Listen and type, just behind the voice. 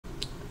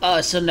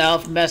So now,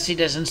 if Messi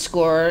doesn't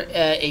score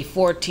a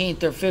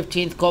 14th or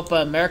 15th Copa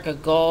America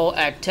goal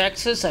at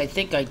Texas, I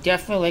think I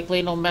definitely like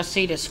Lionel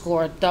Messi to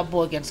score a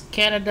double against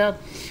Canada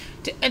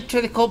to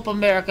enter the Copa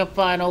America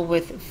final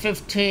with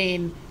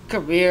 15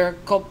 career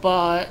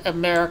Copa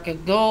America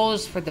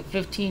goals for the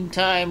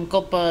 15-time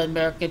Copa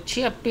America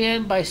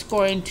champion by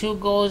scoring 2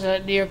 goals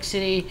at New York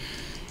City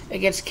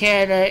against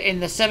Canada in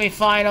the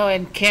semifinal,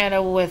 and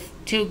Canada with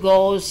 2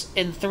 goals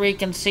and 3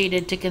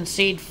 conceded to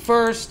concede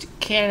first.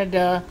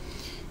 Canada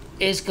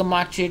is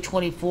Gematria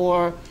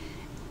 24,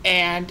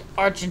 and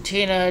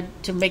Argentina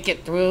to make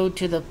it through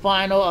to the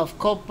final of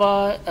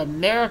Copa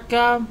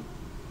America.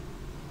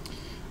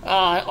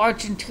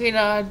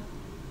 Argentina,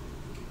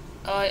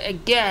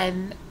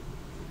 again,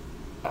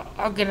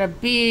 are going to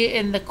be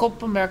in the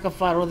Copa America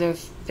final. They're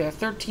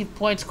 13th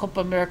points Copa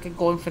America,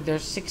 going for their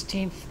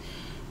 16th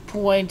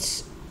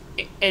points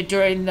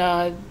during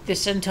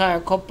this entire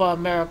Copa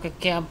America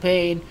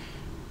campaign.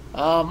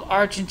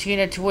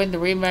 Argentina to win the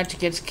rematch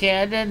against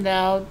Canada.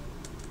 Now,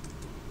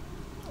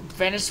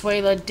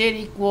 Venezuela did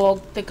equal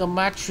the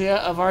Gematria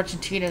of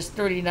Argentina's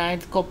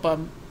 39th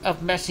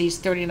of Messi's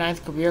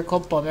 39th career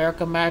Copa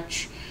America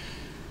match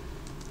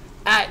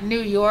at New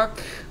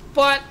York,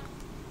 but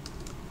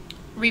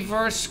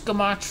reverse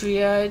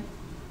Gematria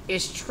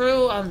is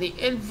true. On the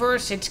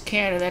inverse, it's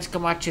Canada. That's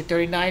Gematria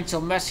 39.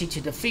 So Messi to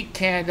defeat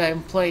Canada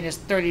and play in his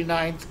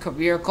 39th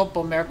career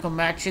Copa America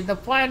match in the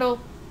final.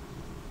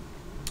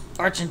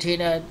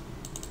 Argentina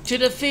to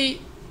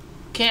defeat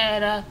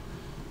Canada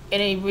in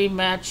a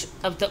rematch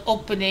of the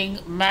opening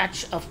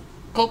match of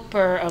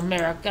Copa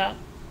America.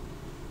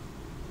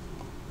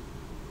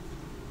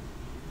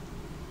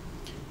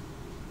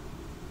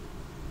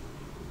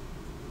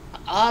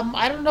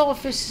 I don't know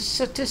if his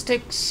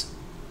statistics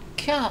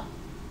count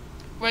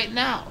right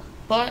now,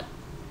 but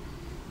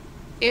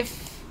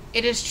if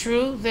it is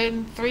true,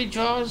 then 3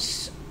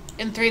 draws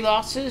and 3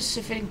 losses,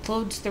 if it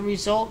includes the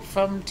result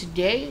from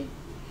today.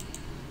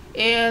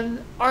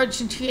 And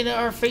Argentina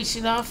are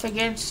facing off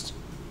against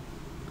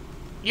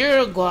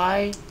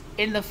Uruguay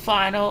in the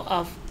final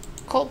of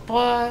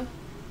Copa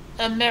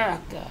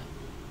America.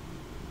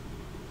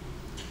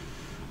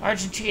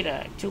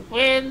 Argentina to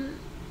win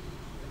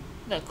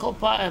the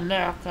Copa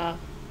America,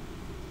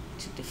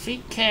 to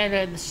defeat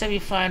Canada in the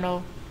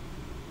semifinal.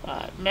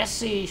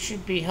 Messi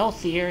should be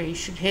healthier. He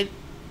should hit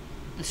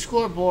the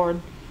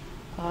scoreboard.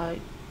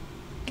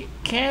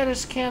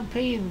 Canada's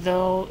campaign,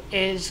 though,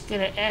 is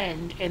going to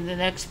end in the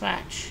next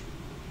match.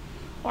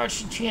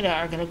 Argentina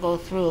are going to go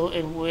through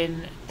and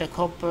win the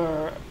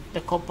Copa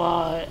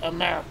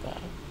America.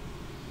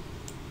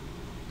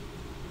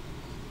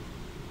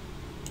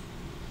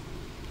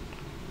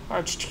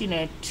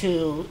 Argentina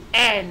to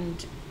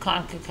end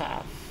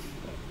CONCACAF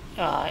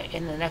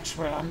in the next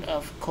round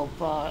of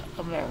Copa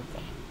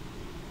America.